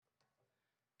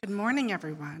Good morning,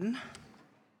 everyone.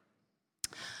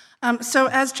 So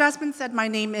as Jasmine said, my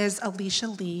name is Alicia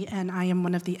Lee, and I am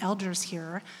one of the elders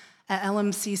here at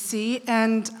LMCC,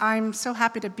 and I'm so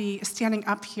happy to be standing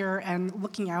up here and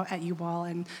looking out at you all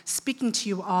and speaking to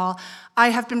you all. I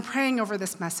have been praying over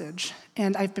this message,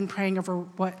 and I've been praying over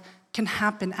what can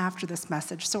happen after this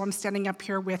message. So I'm standing up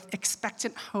here with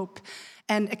expectant hope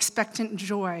and expectant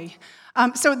joy.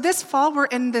 So this fall, we're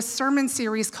in this sermon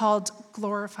series called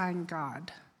Glorifying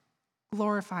God.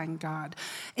 Glorifying God.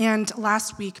 And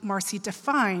last week, Marcy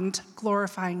defined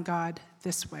glorifying God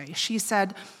this way. She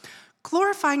said,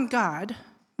 glorifying God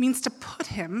means to put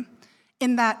him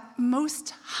in that most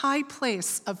high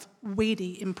place of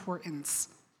weighty importance.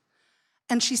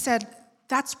 And she said,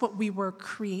 that's what we were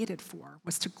created for,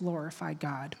 was to glorify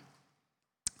God.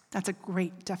 That's a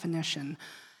great definition.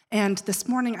 And this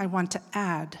morning, I want to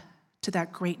add to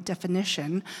that great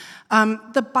definition.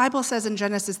 The Bible says in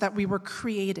Genesis that we were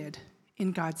created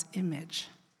in God's image.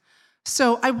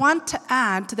 So I want to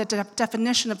add to the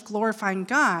definition of glorifying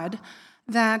God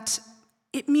that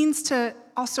it means to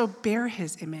also bear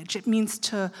his image. It means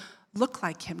to look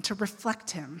like him, to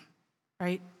reflect him,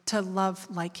 right? To love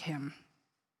like him.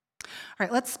 All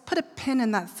right, let's put a pin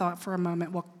in that thought for a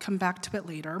moment. We'll come back to it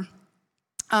later.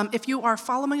 If you are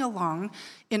following along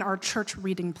in our church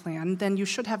reading plan, then you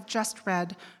should have just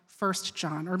read 1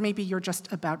 John, or maybe you're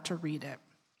just about to read it.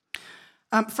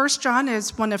 1 John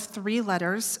is one of 3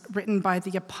 letters written by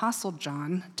the Apostle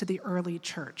John to the early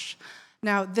church.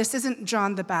 Now, this isn't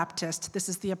John the Baptist. This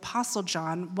is the Apostle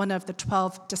John, one of the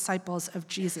 12 disciples of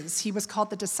Jesus. He was called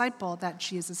the disciple that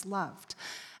Jesus loved.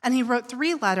 And he wrote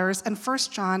 3 letters, and 1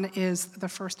 John is the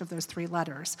first of those 3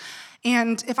 letters.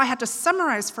 And if I had to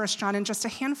summarize 1 John in just a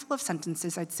handful of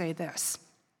sentences, I'd say this.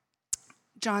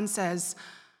 John says,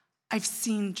 I've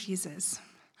seen Jesus.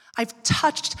 I've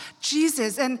touched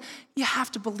Jesus, and you have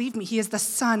to believe me, he is the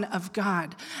Son of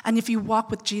God. And if you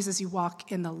walk with Jesus, you walk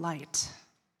in the light.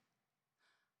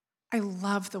 I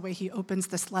love the way he opens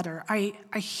this letter. I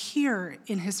hear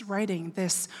in his writing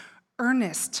this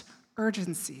earnest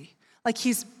urgency, like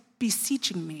he's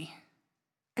beseeching me.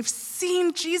 I've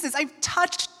seen Jesus. I've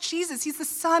touched Jesus. He's the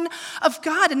Son of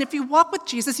God. And if you walk with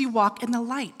Jesus, you walk in the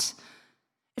light.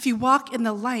 If you walk in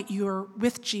the light, you're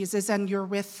with Jesus and you're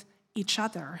with each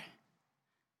other.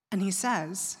 And he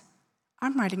says,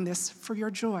 I'm writing this for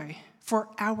your joy, for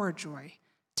our joy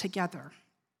together.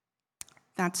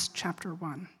 That's chapter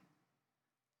 1.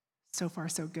 So far,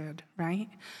 so good, right?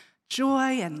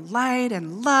 Joy and light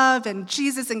and love and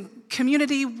Jesus and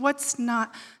community, what's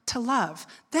not to love?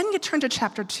 Then you turn to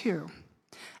chapter 2.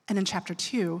 And in chapter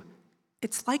 2,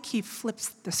 it's like he flips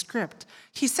the script.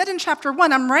 He said in chapter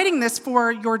 1, I'm writing this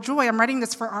for your joy. I'm writing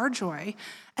this for our joy.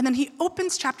 And then he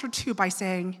opens chapter 2 by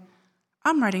saying,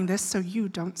 I'm writing this so you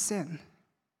don't sin.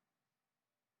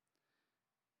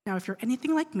 Now, if you're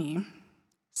anything like me,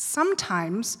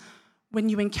 sometimes when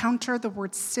you encounter the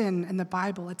word sin in the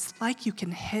Bible, it's like you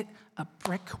can hit a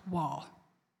brick wall.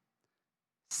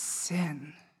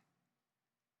 Sin.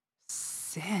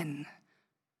 Sin.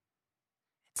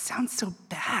 It sounds so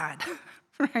bad,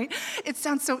 right? It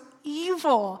sounds so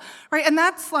evil, right? And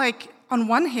that's like, on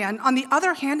one hand. On the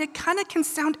other hand, it kind of can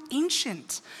sound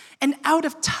ancient and out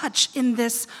of touch in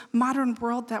this modern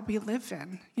world that we live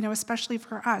in, especially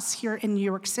for us here in New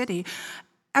York City.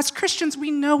 As Christians,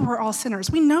 we know we're all sinners.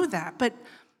 We know that, but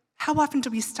how often do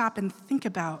we stop and think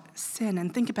about sin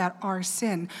and think about our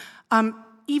sin?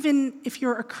 Even if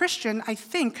you're a Christian, I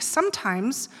think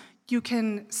sometimes you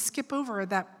can skip over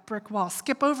that brick wall,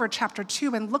 skip over chapter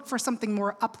 2 and look for something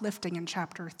more uplifting in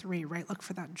chapter 3, right? Look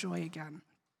for that joy again.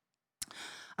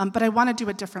 But I want to do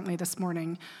it differently this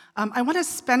morning. I want to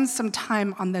spend some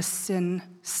time on this sin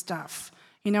stuff.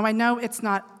 I know it's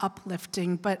not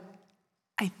uplifting, but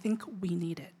I think we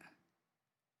need it.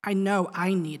 I know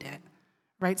I need it,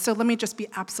 right? So let me just be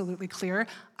absolutely clear.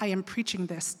 I am preaching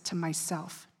this to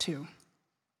myself, too.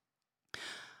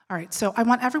 All right, so I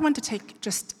want everyone to take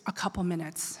just a couple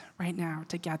minutes right now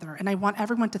together, and I want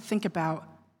everyone to think about,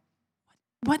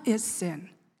 what is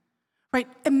sin? Right?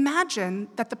 Imagine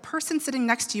that the person sitting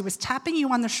next to you is tapping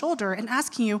you on the shoulder and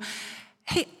asking you,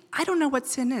 hey, I don't know what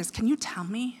sin is. Can you tell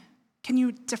me? Can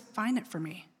you define it for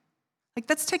me?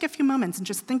 Let's take a few moments and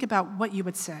just think about what you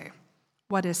would say.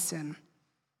 What is sin?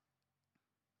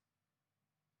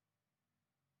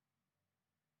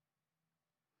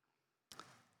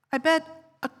 I bet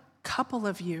a couple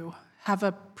of you have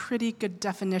a pretty good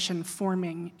definition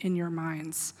forming in your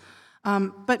minds.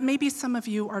 But maybe some of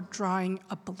you are drawing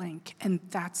a blank, and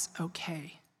that's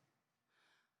okay.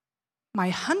 My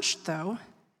hunch, though,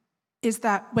 is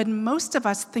that when most of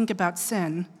us think about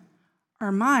sin,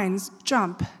 our minds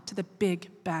jump to the big,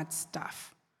 bad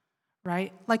stuff,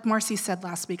 right? Like Marcy said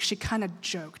last week, she kind of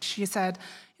joked. She said,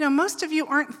 most of you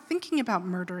aren't thinking about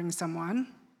murdering someone.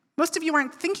 Most of you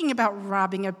aren't thinking about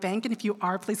robbing a bank, and if you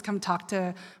are, please come talk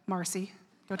to Marcy.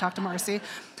 Go talk to Marcy.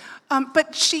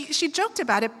 But she joked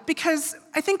about it because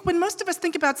I think when most of us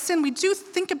think about sin, we do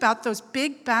think about those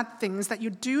big, bad things that you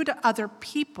do to other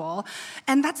people,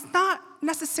 and that's not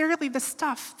necessarily the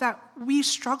stuff that we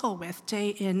struggle with day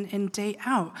in and day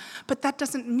out. But that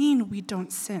doesn't mean we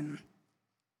don't sin.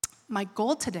 My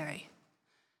goal today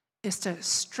is to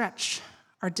stretch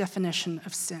our definition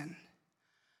of sin,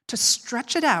 to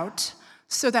stretch it out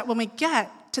so that when we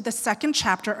get to the second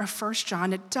chapter of 1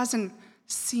 John, it doesn't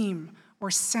seem or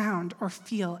sound or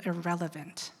feel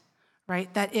irrelevant,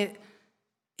 right? That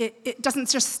it doesn't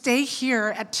just stay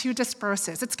here at two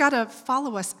disperses. It's got to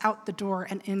follow us out the door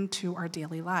and into our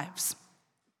daily lives.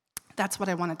 That's what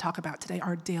I want to talk about today,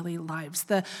 our daily lives,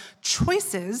 the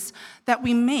choices that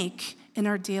we make in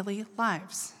our daily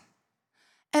lives.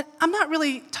 And I'm not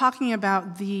really talking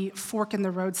about the fork in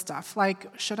the road stuff, like,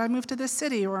 should I move to this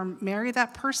city or marry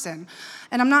that person?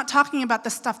 And I'm not talking about the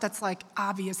stuff that's, like,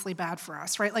 obviously bad for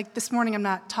us, right? Like, this morning I'm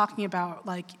not talking about,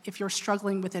 like, if you're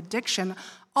struggling with addiction.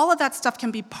 All of that stuff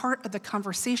can be part of the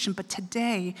conversation, but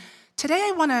today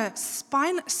I want to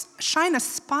shine a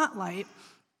spotlight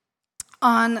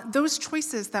on those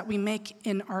choices that we make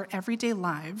in our everyday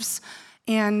lives,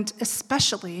 and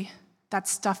especially that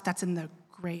stuff that's in the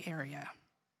gray area.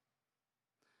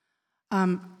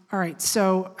 All right,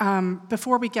 so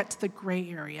before we get to the gray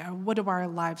area, what do our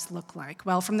lives look like?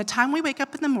 Well, from the time we wake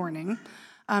up in the morning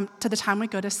to the time we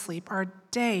go to sleep, our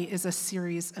day is a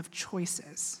series of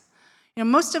choices.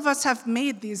 Most of us have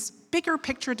made these bigger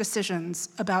picture decisions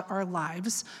about our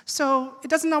lives, so it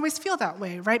doesn't always feel that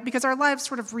way, right? Because our lives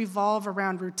sort of revolve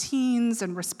around routines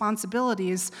and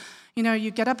responsibilities.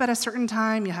 You get up at a certain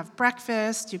time, you have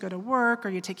breakfast, you go to work, or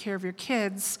you take care of your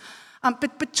kids.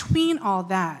 But between all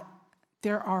that,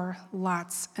 there are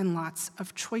lots and lots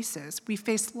of choices. We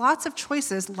face lots of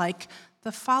choices like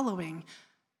the following.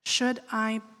 Should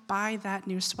I buy that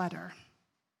new sweater?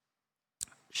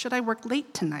 Should I work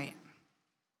late tonight?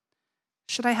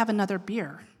 Should I have another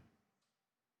beer?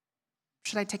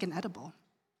 Should I take an edible?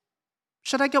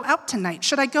 Should I go out tonight?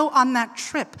 Should I go on that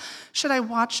trip? Should I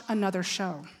watch another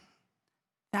show?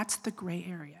 That's the gray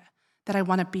area that I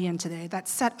want to be in today, that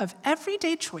set of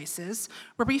everyday choices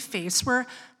where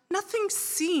nothing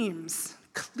seems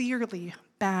clearly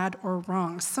bad or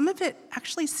wrong. Some of it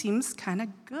actually seems kind of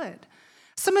good.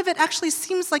 Some of it actually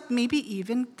seems like maybe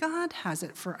even God has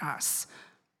it for us.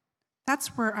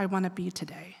 That's where I want to be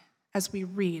today as we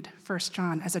read 1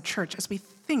 John as a church, as we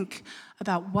think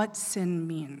about what sin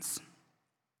means.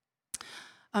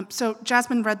 So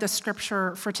Jasmine read the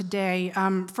scripture for today,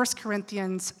 1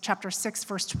 Corinthians chapter 6,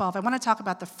 verse 12. I want to talk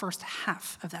about the first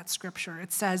half of that scripture.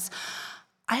 It says,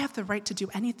 I have the right to do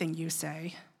anything you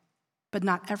say, but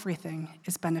not everything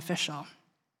is beneficial.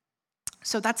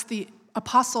 So that's the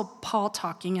Apostle Paul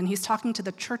talking, and he's talking to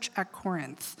the church at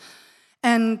Corinth.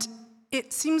 And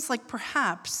it seems like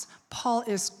perhaps Paul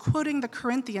is quoting the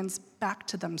Corinthians back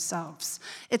to themselves.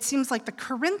 It seems like the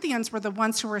Corinthians were the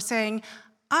ones who were saying,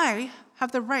 I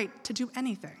have the right to do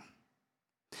anything.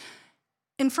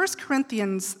 In 1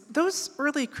 Corinthians, those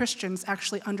early Christians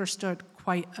actually understood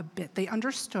quite a bit. They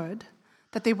understood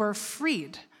that they were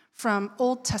freed from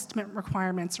Old Testament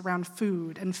requirements around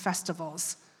food and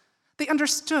festivals. They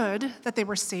understood that they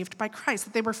were saved by Christ,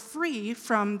 that they were free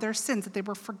from their sins, that they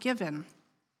were forgiven.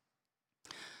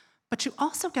 But you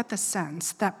also get the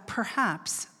sense that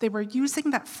perhaps they were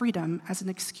using that freedom as an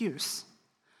excuse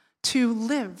to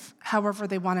live however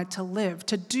they wanted to live,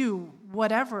 to do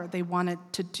whatever they wanted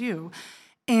to do.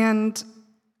 And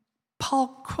Paul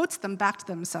quotes them back to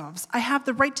themselves. I have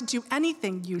the right to do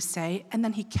anything you say, and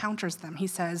then he counters them. He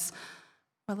says,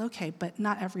 well, okay, but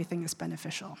not everything is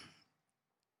beneficial.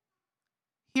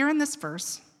 Here in this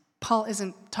verse, Paul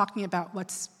isn't talking about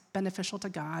what's beneficial to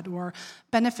God or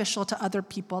beneficial to other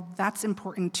people. That's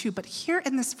important too. But here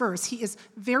in this verse, he is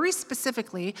very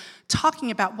specifically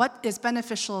talking about what is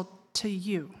beneficial to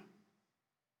you.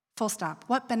 Full stop.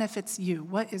 What benefits you?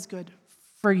 What is good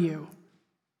for you?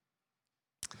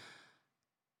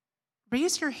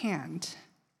 Raise your hand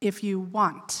if you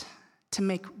want to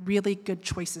make really good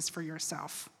choices for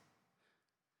yourself.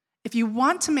 If you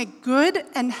want to make good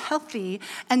and healthy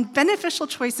and beneficial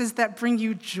choices that bring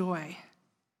you joy,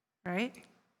 right?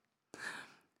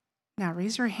 Now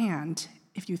raise your hand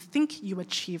if you think you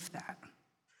achieve that.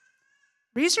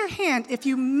 Raise your hand if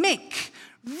you make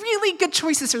really good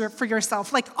choices for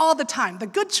yourself, like all the time. The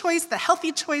good choice, the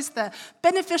healthy choice, the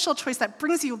beneficial choice that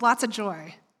brings you lots of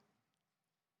joy.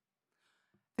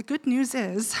 The good news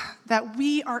is that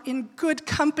we are in good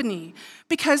company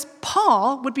because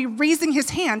Paul would be raising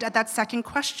his hand at that second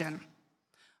question.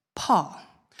 Paul,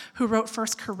 who wrote 1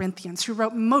 Corinthians, who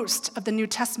wrote most of the New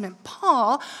Testament.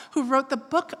 Paul, who wrote the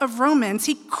book of Romans,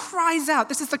 he cries out.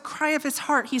 This is the cry of his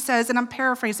heart. He says, and I'm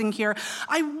paraphrasing here,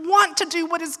 I want to do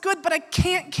what is good, but I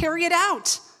can't carry it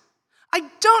out. I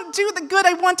don't do the good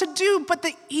I want to do, but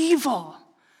the evil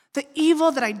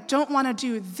that I don't want to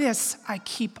do, this I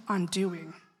keep on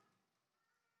doing.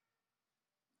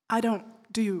 I don't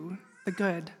do the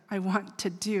good I want to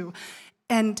do.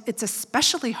 And it's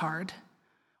especially hard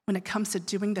when it comes to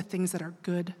doing the things that are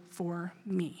good for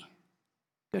me,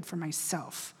 good for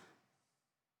myself.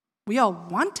 We all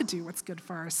want to do what's good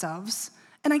for ourselves,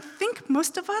 and I think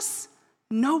most of us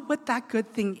know what that good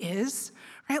thing is,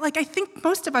 right? Like, I think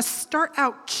most of us start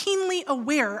out keenly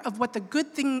aware of what the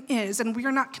good thing is, and we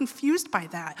are not confused by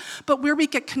that. But where we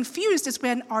get confused is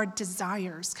when our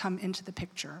desires come into the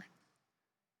picture.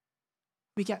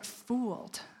 We get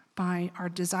fooled by our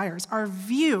desires. Our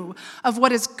view of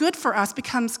what is good for us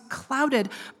becomes clouded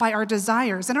by our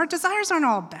desires. And our desires aren't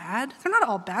all bad. They're not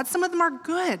all bad. Some of them are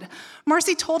good.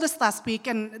 Marcy told us last week,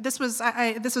 and this was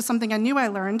something I knew I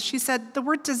learned. She said the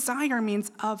word desire means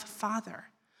of Father.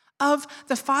 Of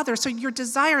the Father. So your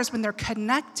desires, when they're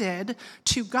connected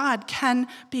to God, can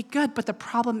be good, but the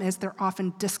problem is they're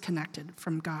often disconnected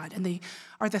from God. And they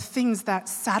are the things that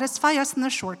satisfy us in the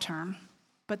short term,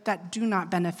 but that do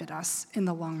not benefit us in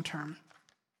the long term.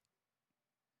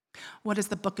 What does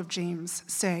the book of James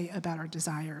say about our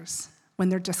desires when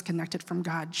they're disconnected from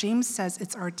God? James says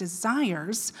it's our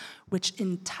desires which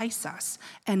entice us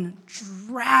and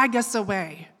drag us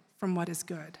away from what is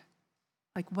good.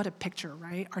 Like, what a picture,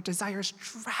 right? Our desires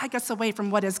drag us away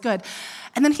from what is good.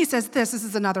 And then he says this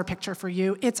is another picture for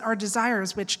you. It's our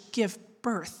desires which give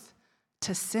birth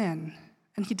to sin.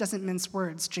 And he doesn't mince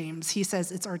words, James. He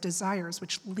says it's our desires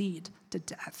which lead to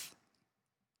death.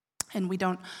 And we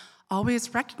don't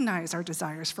always recognize our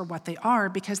desires for what they are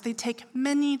because they take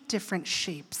many different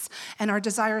shapes. And our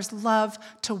desires love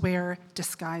to wear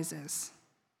disguises.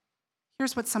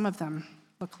 Here's what some of them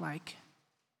look like.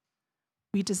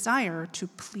 We desire to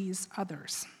please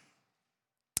others.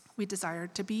 We desire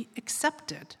to be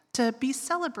accepted, to be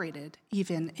celebrated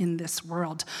even in this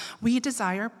world. We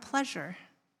desire pleasure.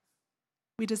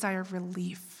 We desire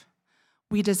relief.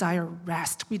 We desire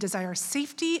rest. We desire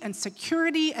safety and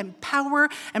security and power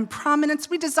and prominence.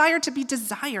 We desire to be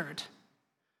desired.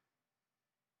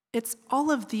 It's all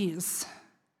of these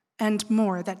and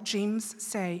more that James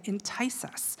say entice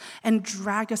us and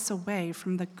drag us away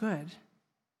from the good.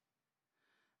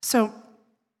 So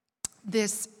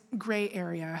this gray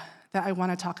area that I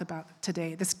want to talk about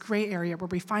today, this gray area where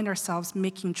we find ourselves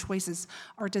making choices,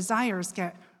 our desires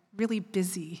get really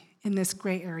busy in this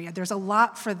gray area. There's a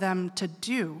lot for them to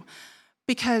do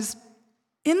because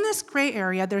in this gray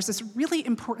area, there's this really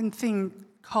important thing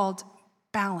called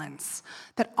balance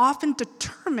that often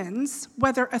determines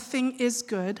whether a thing is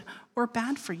good or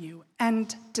bad for you.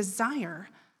 And desire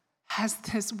has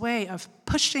this way of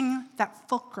pushing that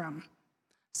fulcrum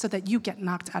so that you get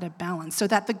knocked out of balance, so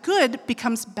that the good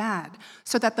becomes bad,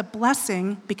 so that the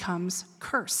blessing becomes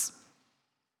curse.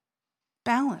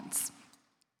 Balance.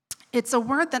 It's a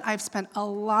word that I've spent a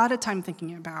lot of time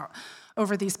thinking about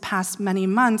over these past many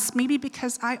months, maybe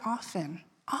because I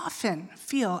often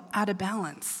feel out of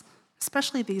balance,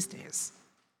 especially these days.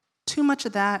 Too much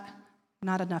of that,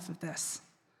 not enough of this,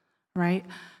 right?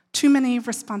 Too many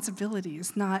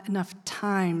responsibilities, not enough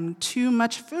time. Too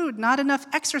much food, not enough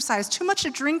exercise. Too much to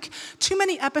drink, too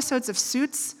many episodes of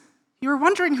Suits. You were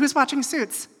wondering who's watching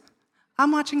Suits.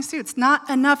 I'm watching Suits. Not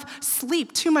enough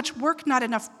sleep, too much work, not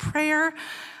enough prayer.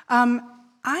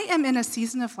 I am in a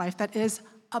season of life that is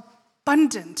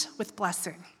abundant with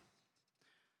blessing.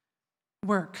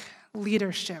 Work,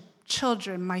 leadership,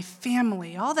 children, my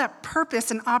family, all that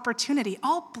purpose and opportunity,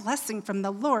 all blessing from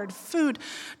the Lord, food,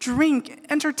 drink,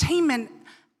 entertainment,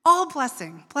 all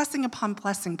blessing upon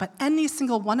blessing. But any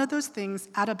single one of those things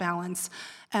out of balance,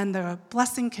 and the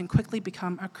blessing can quickly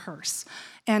become a curse.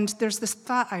 And there's this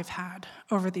thought I've had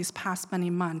over these past many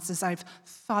months as I've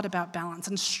thought about balance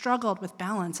and struggled with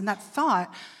balance. And that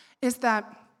thought is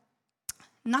that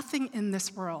nothing in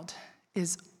this world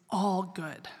is all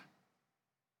good.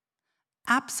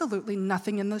 Absolutely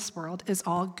nothing in this world is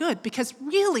all good, because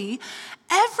really,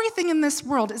 everything in this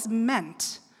world is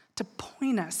meant to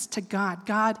point us to God.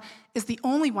 God is the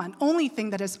only thing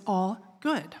that is all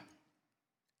good.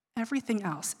 everything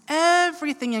else,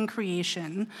 everything in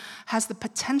creation has the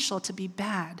potential to be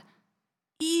bad,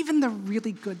 even the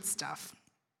really good stuff.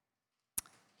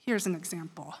 Here's an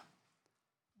example.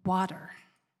 Water.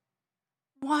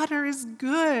 Water is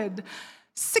good.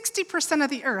 60% of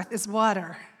the earth is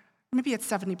water. Maybe it's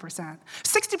 70%.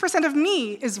 60% of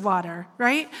me is water,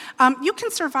 right? You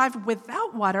can survive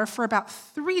without water for about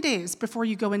 3 days before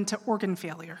you go into organ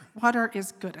failure. Water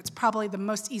is good. It's probably the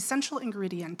most essential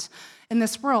ingredient in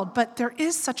this world, but there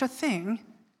is such a thing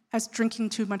as drinking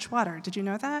too much water. Did you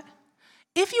know that?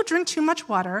 If you drink too much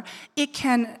water, it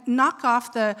can knock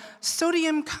off the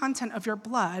sodium content of your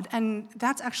blood, and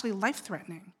that's actually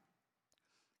life-threatening.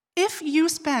 If you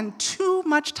spend too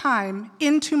much time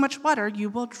in too much water, you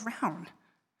will drown.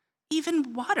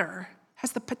 Even water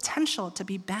has the potential to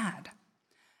be bad.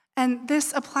 And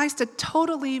this applies to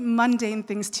totally mundane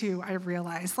things too, I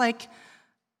realize. Like,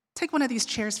 take one of these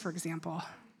chairs, for example.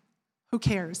 Who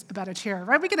cares about a chair,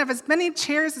 right? We can have as many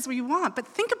chairs as we want, but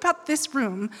think about this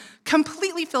room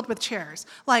completely filled with chairs,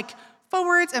 like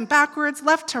forwards and backwards,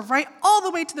 left to right, all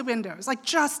the way to the windows, like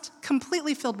just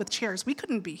completely filled with chairs. We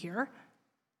couldn't be here.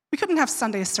 We couldn't have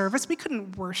Sunday service. We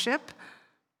couldn't worship.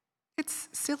 It's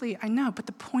silly, I know, but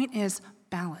the point is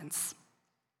balance.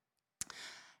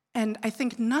 And I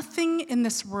think nothing in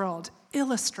this world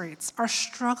illustrates our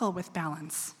struggle with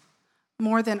balance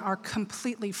more than our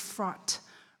completely fraught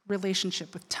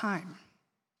relationship with time.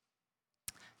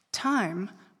 Time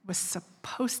was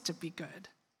supposed to be good.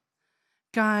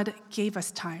 God gave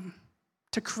us time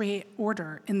to create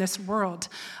order in this world.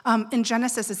 In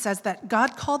Genesis, it says that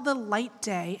God called the light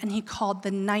day, and He called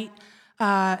the night.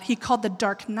 He called the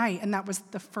dark night, and that was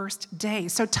the first day.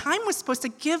 So time was supposed to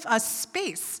give us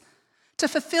space to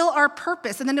fulfill our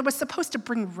purpose, and then it was supposed to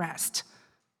bring rest.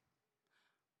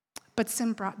 But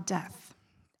sin brought death,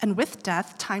 and with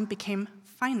death, time became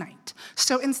finite.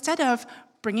 So instead of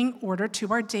bringing order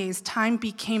to our days, time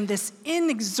became this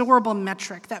inexorable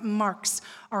metric that marks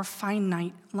our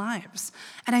finite lives.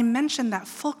 And I mentioned that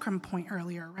fulcrum point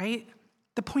earlier, right?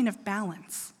 The point of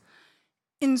balance.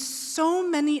 In so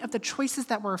many of the choices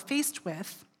that we're faced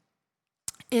with,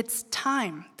 it's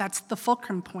time that's the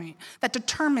fulcrum point that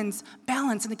determines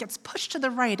balance, and it gets pushed to the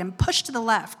right and pushed to the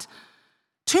left.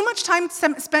 Too much time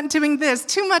spent doing this,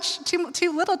 too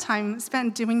little time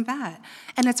spent doing that.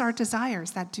 And it's our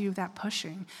desires that do that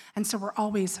pushing. And so we're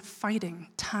always fighting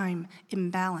time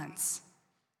imbalance.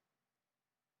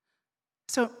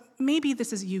 So maybe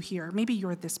this is you here. Maybe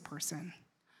you're this person.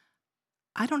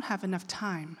 I don't have enough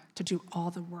time to do all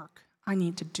the work I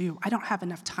need to do. I don't have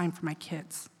enough time for my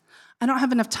kids. I don't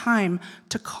have enough time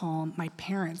to call my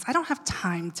parents. I don't have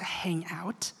time to hang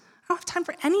out. I don't have time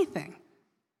for anything.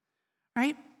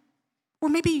 Right? Or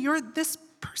maybe you're this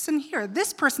person here.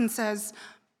 This person says,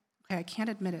 okay, I can't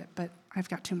admit it, but I've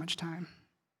got too much time.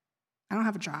 I don't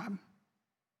have a job.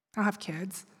 I don't have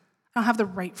kids. I don't have the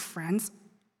right friends.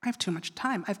 I have too much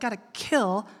time. I've got to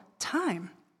kill time.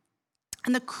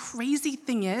 And the crazy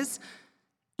thing is,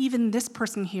 even this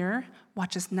person here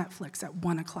watches Netflix at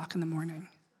 1 o'clock in the morning.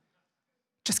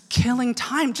 Just killing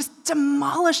time, just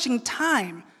demolishing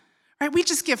time. Right? We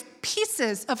just give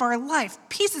pieces of our life,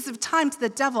 pieces of time to the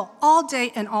devil all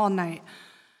day and all night.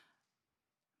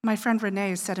 My friend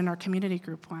Renee said in our community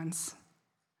group once,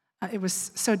 it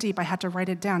was so deep I had to write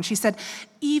it down. She said,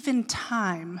 even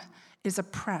time is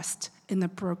oppressed in the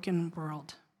broken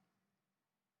world.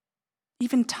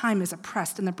 Even time is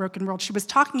oppressed in the broken world. She was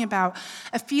talking about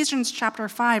Ephesians chapter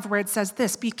 5, where it says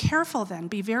this, be careful then,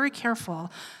 be very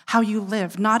careful how you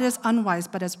live, not as unwise,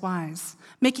 but as wise,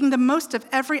 making the most of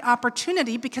every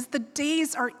opportunity because the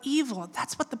days are evil.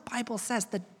 That's what the Bible says,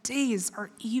 the days are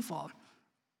evil.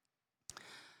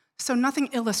 So nothing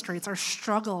illustrates our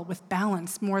struggle with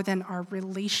balance more than our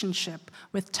relationship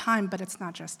with time, but it's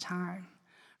not just time.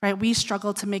 Right? We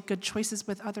struggle to make good choices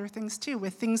with other things too,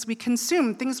 with things we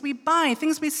consume, things we buy,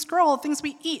 things we scroll, things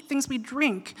we eat, things we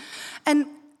drink. And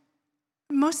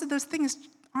most of those things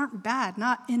aren't bad,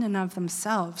 not in and of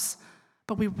themselves,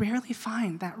 but we rarely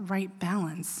find that right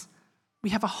balance. We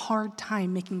have a hard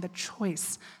time making the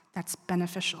choice that's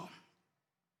beneficial.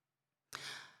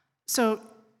 So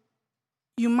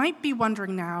you might be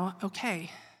wondering now,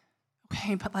 okay,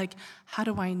 but like, how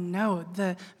do I know?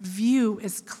 The view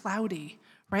is cloudy.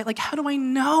 Right? Like, how do I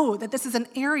know that this is an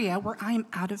area where I am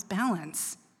out of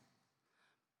balance?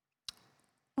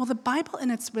 Well, the Bible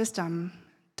in its wisdom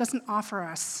doesn't offer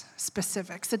us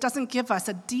specifics. It doesn't give us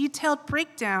a detailed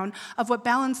breakdown of what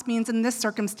balance means in this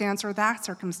circumstance or that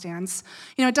circumstance.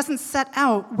 It doesn't set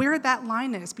out where that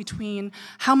line is between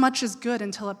how much is good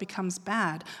until it becomes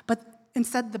bad. But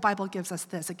instead, the Bible gives us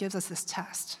this. It gives us this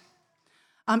test.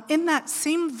 In that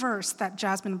same verse that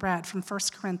Jasmine read from 1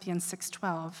 Corinthians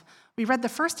 6:12, we read the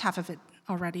first half of it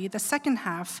already. The second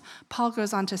half, Paul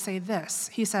goes on to say this.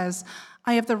 He says,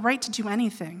 I have the right to do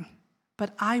anything,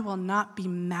 but I will not be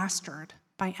mastered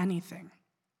by anything.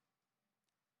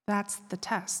 That's the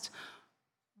test.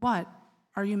 What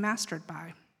are you mastered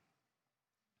by?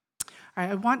 All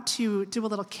right, I want to do a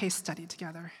little case study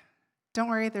together. Don't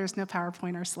worry, there's no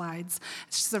PowerPoint or slides.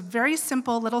 It's just a very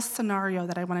simple little scenario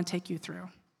that I want to take you through.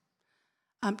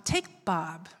 Take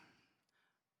Bob.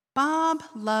 Bob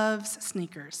loves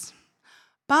sneakers.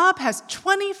 Bob has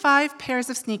 25 pairs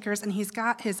of sneakers, and he's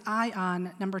got his eye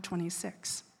on number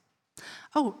 26.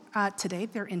 Today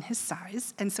they're in his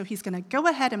size, and so he's going to go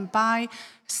ahead and buy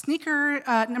sneaker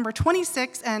number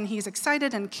 26, and he's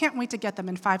excited and can't wait to get them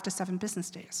in 5 to 7 business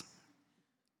days.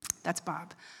 That's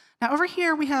Bob. Now over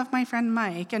here we have my friend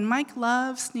Mike, and Mike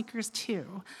loves sneakers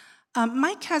too.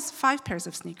 Mike has 5 pairs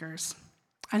of sneakers,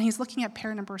 and he's looking at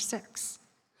pair number 6.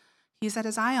 He's had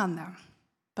his eye on them,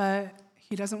 but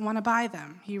he doesn't want to buy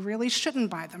them. He really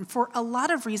shouldn't buy them. For a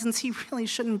lot of reasons, he really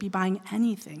shouldn't be buying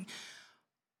anything,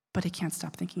 but he can't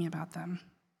stop thinking about them.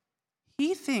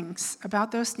 He thinks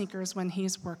about those sneakers when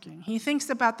he's working. He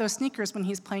thinks about those sneakers when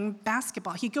he's playing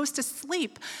basketball. He goes to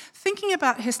sleep thinking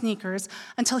about his sneakers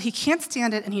until he can't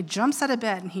stand it, and he jumps out of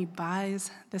bed and he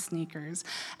buys the sneakers.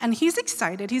 And he's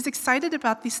excited. He's excited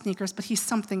about these sneakers, but he's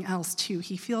something else too.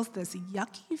 He feels this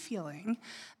yucky feeling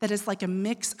that is like a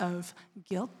mix of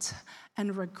guilt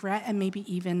and regret and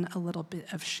maybe even a little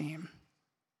bit of shame.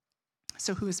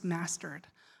 So who's mastered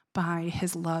by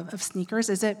his love of sneakers?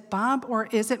 Is it Bob or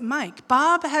is it Mike?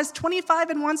 Bob has 25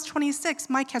 and wants 26.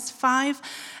 Mike has 5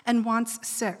 and wants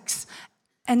 6.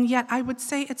 And yet I would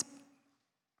say it's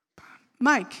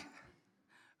Mike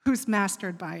who's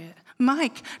mastered by it.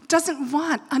 Mike doesn't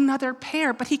want another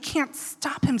pair, but he can't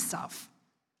stop himself.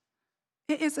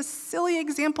 It is a silly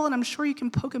example, and I'm sure you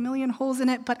can poke a million holes in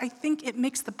it, but I think it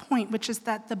makes the point, which is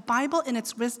that the Bible in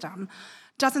its wisdom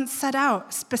doesn't set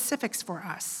out specifics for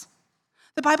us.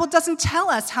 The Bible doesn't tell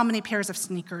us how many pairs of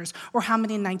sneakers, or how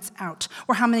many nights out,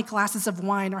 or how many glasses of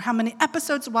wine, or how many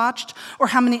episodes watched, or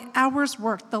how many hours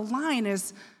worked. The line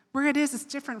is, where it is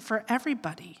different for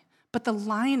everybody. But the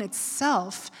line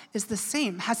itself is the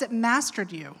same. Has it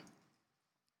mastered you?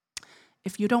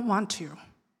 If you don't want to,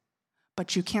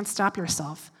 but you can't stop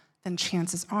yourself, then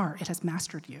chances are it has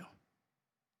mastered you.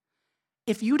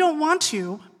 If you don't want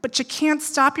to, but you can't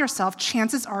stop yourself,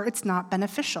 chances are it's not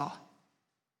beneficial.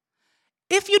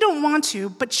 If you don't want to,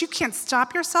 but you can't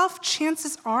stop yourself,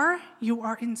 chances are you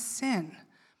are in sin.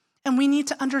 And we need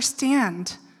to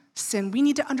understand sin. We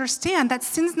need to understand that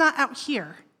sin's not out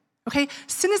here, okay?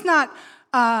 Sin is not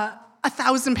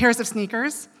 1,000 pairs of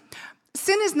sneakers.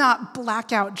 Sin is not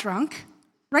blackout drunk,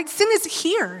 right? Sin is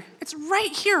here. It's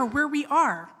right here where we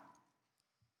are.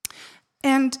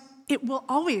 And it will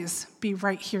always be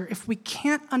right here if we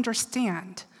can't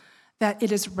understand that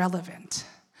it is relevant.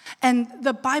 And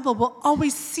the Bible will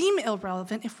always seem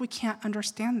irrelevant if we can't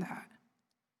understand that.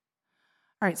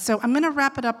 All right, so I'm going to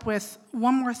wrap it up with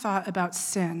one more thought about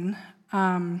sin,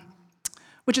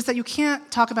 which is that you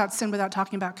can't talk about sin without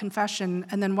talking about confession,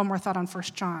 and then one more thought on 1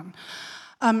 John.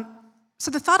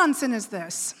 So the thought on sin is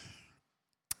this.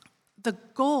 The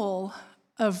goal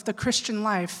of the Christian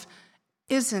life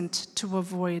isn't to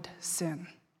avoid sin.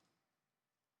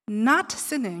 Not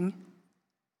sinning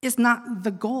is not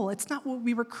the goal. It's not what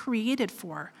we were created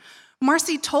for.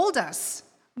 Marcy told us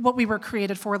what we were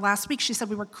created for last week. She said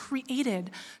we were created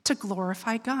to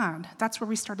glorify God. That's where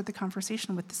we started the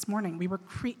conversation with this morning. We were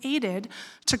created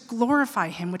to glorify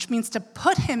him, which means to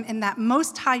put him in that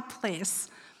most high place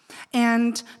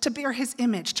and to bear his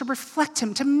image, to reflect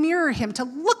him, to mirror him, to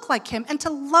look like him, and to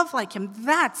love like him.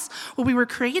 That's what we were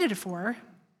created for.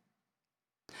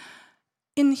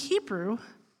 In Hebrew,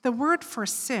 the word for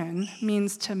sin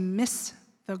means to miss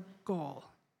the goal.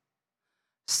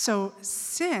 So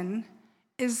sin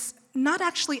is not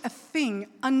actually a thing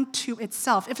unto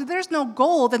itself. If there's no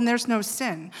goal, then there's no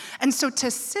sin. And so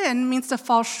to sin means to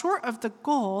fall short of the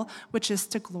goal, which is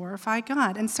to glorify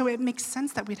God. And so it makes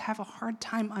sense that we'd have a hard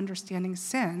time understanding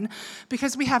sin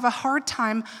because we have a hard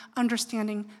time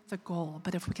understanding the goal.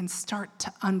 But if we can start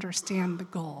to understand the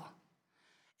goal,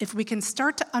 if we can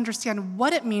start to understand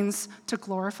what it means to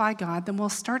glorify God, then we'll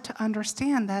start to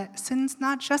understand that sin's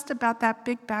not just about that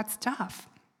big bad stuff.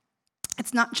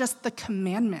 It's not just the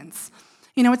commandments.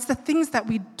 It's the things that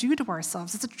we do to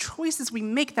ourselves. It's the choices we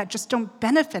make that just don't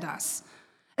benefit us.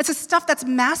 It's the stuff that's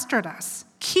mastered us,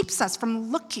 keeps us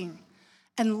from looking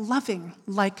and loving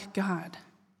like God.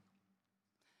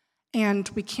 And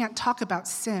we can't talk about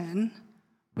sin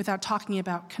without talking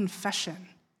about confession.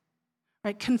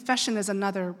 right? Confession is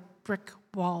another brick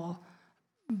wall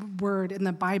word in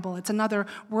the Bible. It's another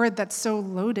word that's so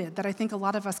loaded that I think a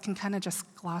lot of us can kind of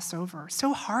just gloss over.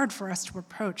 So hard for us to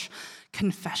approach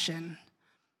confession.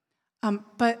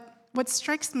 But what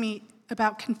strikes me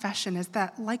about confession is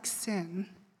that, like sin,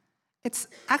 it's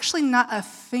actually not a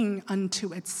thing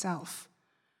unto itself.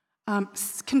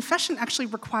 Confession actually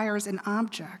requires an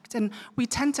object, and we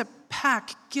tend to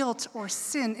pack guilt or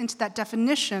sin into that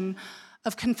definition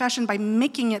of confession by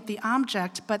making it the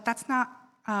object, but that's not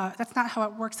how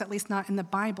it works, at least not in the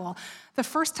Bible. The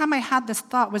first time I had this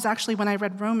thought was actually when I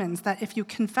read Romans, that if you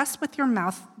confess with your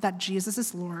mouth that Jesus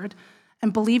is Lord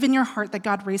and believe in your heart that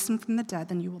God raised him from the dead,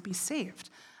 then you will be saved.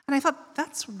 And I thought,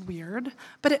 that's weird,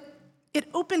 but it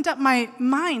opened up my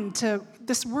mind to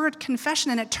this word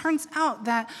confession, and it turns out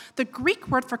that the Greek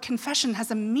word for confession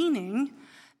has a meaning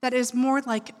that is more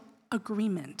like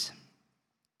agreement.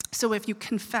 So if you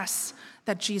confess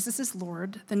that Jesus is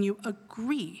Lord, then you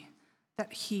agree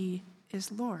that he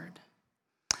is Lord.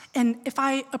 And if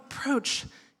I approach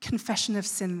confession of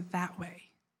sin that way,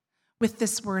 with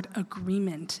this word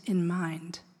agreement in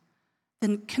mind,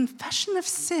 then confession of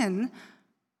sin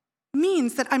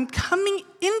means that I'm coming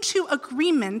into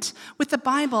agreement with the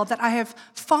Bible that I have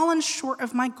fallen short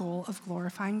of my goal of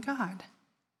glorifying God.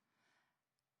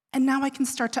 And now I can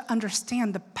start to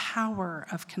understand the power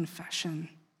of confession.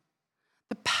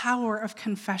 The power of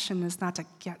confession is not to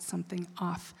get something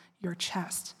off your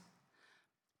chest.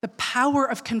 The power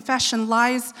of confession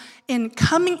lies in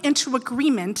coming into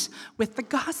agreement with the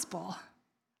gospel.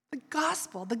 The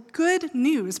gospel, the good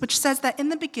news, which says that in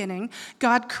the beginning,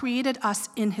 God created us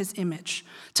in his image,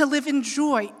 to live in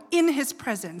joy in his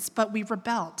presence, but we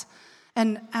rebelled.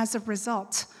 And as a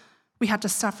result, we had to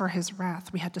suffer his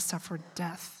wrath. We had to suffer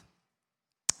death.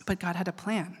 But God had a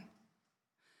plan.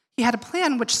 He had a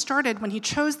plan which started when he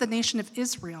chose the nation of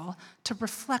Israel to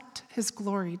reflect his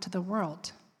glory to the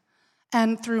world.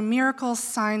 And through miracles,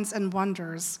 signs, and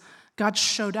wonders, God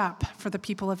showed up for the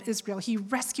people of Israel. He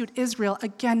rescued Israel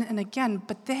again and again,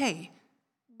 but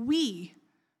we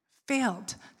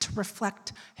failed to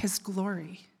reflect his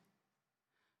glory.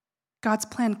 God's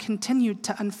plan continued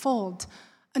to unfold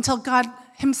until God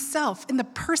himself, in the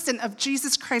person of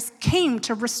Jesus Christ, came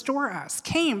to restore us,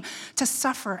 came to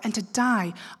suffer and to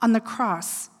die on the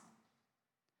cross.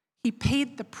 He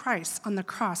paid the price on the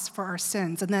cross for our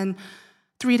sins, and then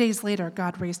 3 days later,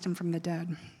 God raised him from the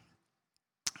dead.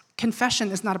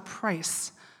 Confession is not a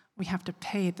price we have to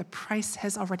pay. The price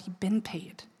has already been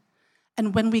paid.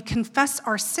 And when we confess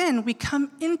our sin, we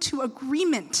come into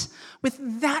agreement with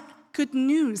that good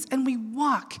news, and we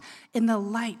walk in the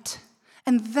light.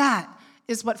 And that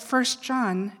is what 1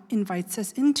 John invites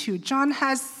us into. John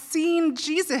has seen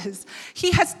Jesus.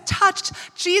 He has touched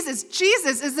Jesus.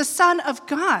 Jesus is the Son of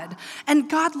God. And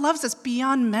God loves us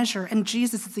beyond measure. And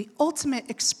Jesus is the ultimate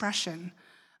expression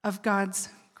of God's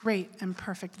great and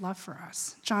perfect love for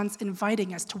us. John's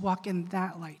inviting us to walk in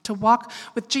that light, to walk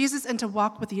with Jesus and to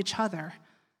walk with each other,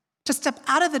 to step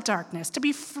out of the darkness, to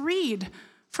be freed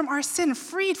from our sin,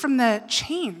 freed from the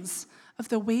chains of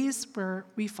the ways where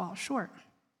we fall short.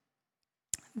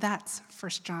 That's 1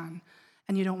 John,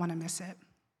 and you don't want to miss it.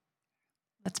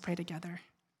 Let's pray together.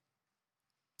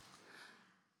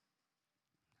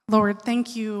 Lord,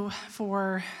 thank you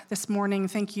for this morning.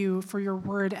 Thank you for your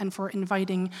word and for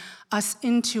inviting us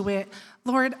into it.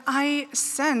 Lord, I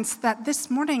sense that this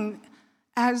morning,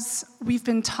 as we've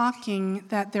been talking,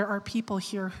 that there are people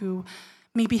here who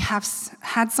maybe have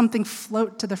had something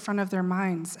float to the front of their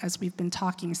minds as we've been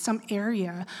talking, some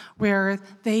area where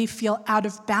they feel out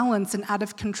of balance and out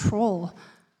of control,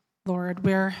 Lord,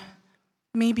 where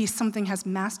maybe something has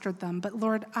mastered them. But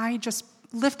Lord, I just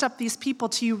lift up these people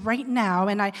to you right now,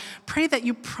 and I pray that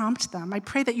you prompt them. I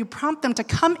pray that you prompt them to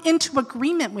come into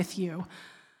agreement with you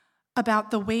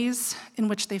about the ways in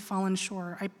which they've fallen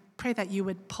short. I pray that you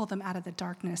would pull them out of the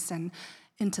darkness and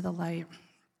into the light.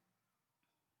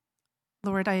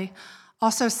 Lord, I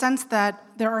also sense that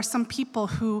there are some people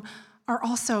who are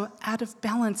also out of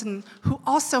balance and who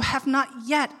also have not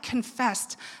yet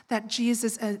confessed that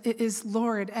Jesus is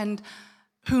Lord, and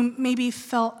who maybe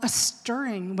felt a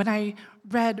stirring when I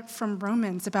read from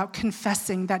Romans about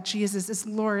confessing that Jesus is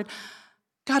Lord.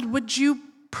 God, would you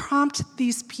prompt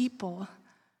these people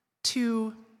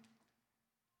to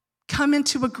come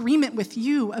into agreement with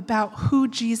you about who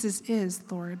Jesus is,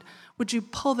 Lord? Would you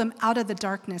pull them out of the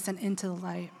darkness and into the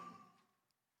light?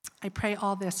 I pray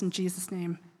all this in Jesus'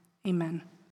 name. Amen.